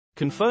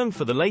Confirmed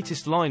for the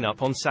latest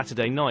lineup on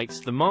Saturday nights,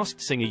 The Masked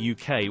Singer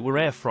UK were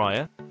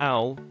Airfryer,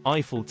 Owl,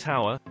 Eiffel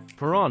Tower,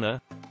 Piranha,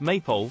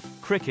 Maypole,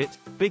 Cricket,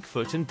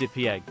 Bigfoot and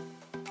Dippy Egg.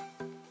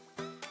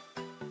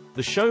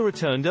 The show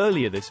returned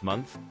earlier this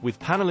month, with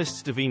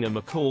panellists Davina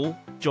McCall,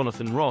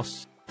 Jonathan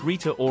Ross,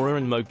 Rita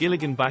and Mo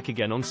Gilligan back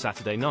again on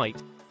Saturday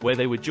night, where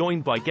they were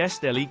joined by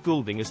guest Ellie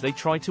Goulding as they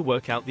tried to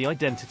work out the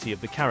identity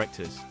of the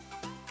characters.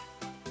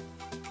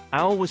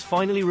 Owl was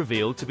finally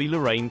revealed to be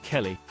Lorraine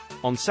Kelly.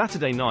 On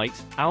Saturday night,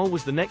 Owl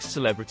was the next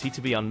celebrity to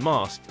be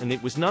unmasked, and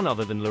it was none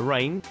other than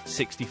Lorraine,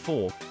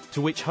 64,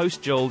 to which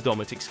host Joel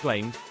Dommett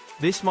exclaimed,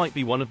 "This might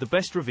be one of the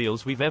best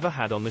reveals we've ever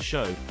had on the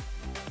show."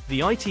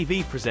 The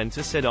ITV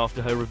presenter said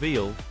after her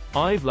reveal,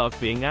 "I've loved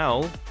being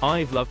Owl,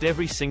 I've loved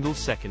every single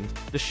second,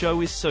 the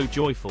show is so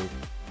joyful."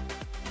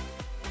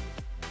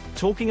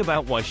 Talking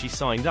about why she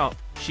signed up,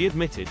 she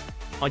admitted,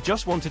 "I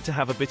just wanted to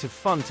have a bit of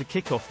fun to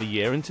kick off the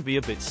year and to be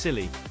a bit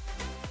silly.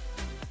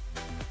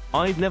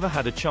 I've never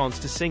had a chance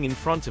to sing in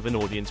front of an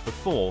audience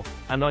before,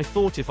 and I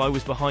thought if I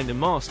was behind a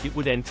mask it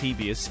wouldn't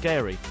be as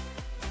scary."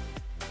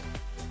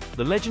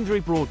 The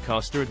legendary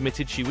broadcaster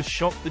admitted she was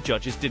shocked the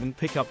judges didn't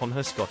pick up on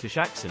her Scottish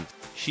accent.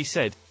 She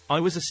said, "I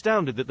was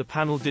astounded that the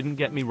panel didn't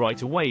get me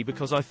right away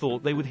because I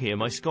thought they would hear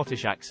my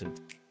Scottish accent.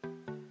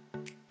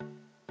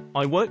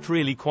 I worked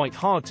really quite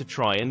hard to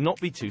try and not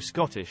be too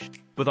Scottish,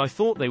 but I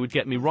thought they would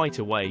get me right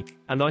away,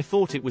 and I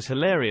thought it was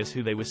hilarious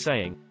who they were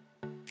saying.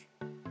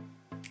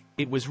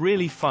 It was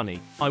really funny.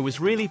 I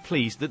was really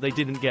pleased that they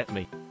didn't get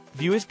me."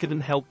 Viewers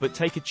couldn't help but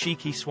take a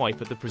cheeky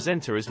swipe at the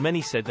presenter, as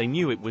many said they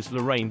knew it was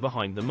Lorraine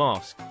behind the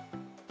mask.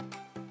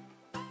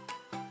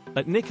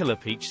 At Nicola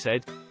Peach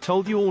said,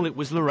 "Told you all it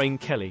was Lorraine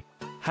Kelly.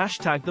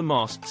 Hashtag The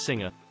Masked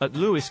Singer." At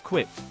Lewis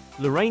quipped,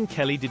 "Lorraine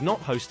Kelly did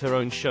not host her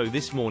own show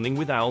this morning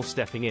with Owl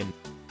stepping in."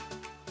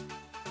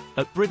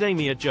 At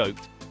Bridamia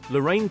joked,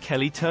 "Lorraine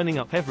Kelly turning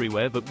up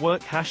everywhere but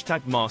work.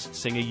 Hashtag Masked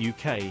Singer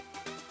UK."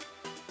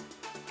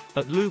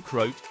 At Luke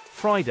wrote,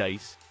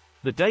 "Fridays.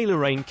 The day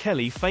Lorraine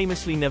Kelly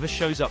famously never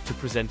shows up to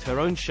present her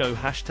own show.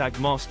 Hashtag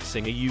Masked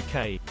Singer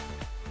UK."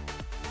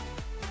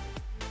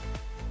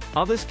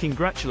 Others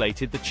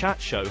congratulated the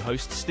chat show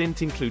host's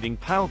stint, including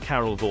pal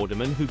Carol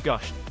Vorderman, who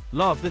gushed,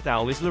 "Love that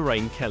Owl is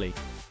Lorraine Kelly.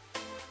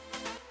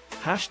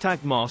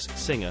 Hashtag Masked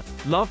Singer.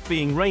 Love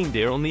being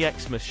reindeer on the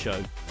Xmas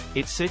show.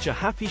 It's such a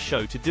happy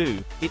show to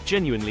do, it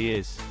genuinely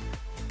is."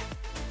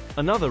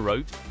 Another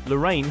wrote,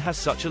 "Lorraine has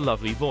such a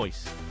lovely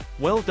voice.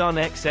 Well done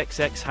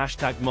XXX."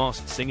 Hashtag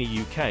Masked Singer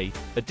UK.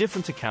 A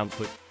different account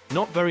put,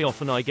 "Not very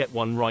often I get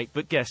one right,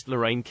 but guessed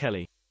Lorraine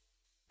Kelly.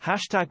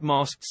 Hashtag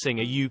Masked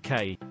Singer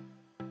UK."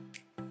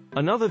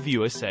 Another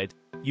viewer said,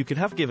 "You could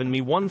have given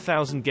me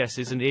 1,000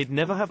 guesses and I'd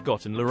never have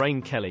gotten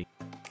Lorraine Kelly.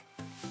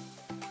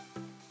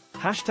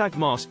 Hashtag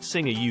Masked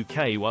Singer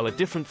UK." While a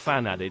different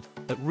fan added,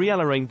 "At Real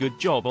Lorraine, good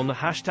job on the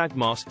hashtag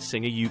Masked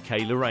Singer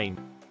UK Lorraine.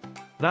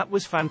 That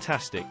was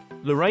fantastic."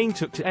 Lorraine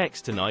took to X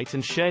tonight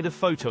and shared a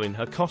photo in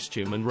her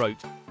costume and wrote,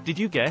 "Did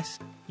you guess?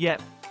 Yep.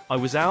 I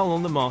was Owl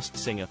on The Masked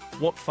Singer.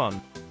 What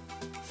fun.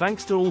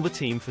 Thanks to all the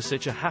team for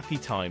such a happy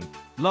time.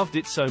 Loved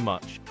it so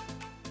much."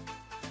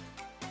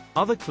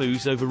 Other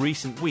clues over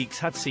recent weeks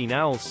had seen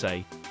Owl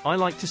say, "I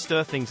like to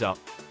stir things up,"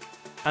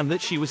 and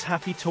that she was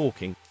happy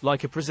talking,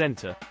 like a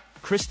presenter.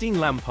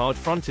 Christine Lampard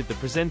fronted the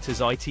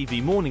presenter's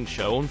ITV morning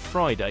show on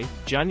Friday,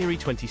 January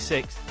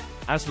 26,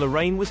 as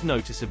Lorraine was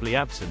noticeably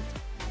absent.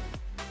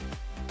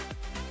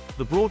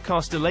 The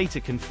broadcaster later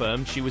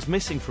confirmed she was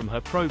missing from her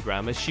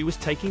program as she was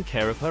taking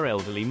care of her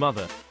elderly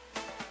mother.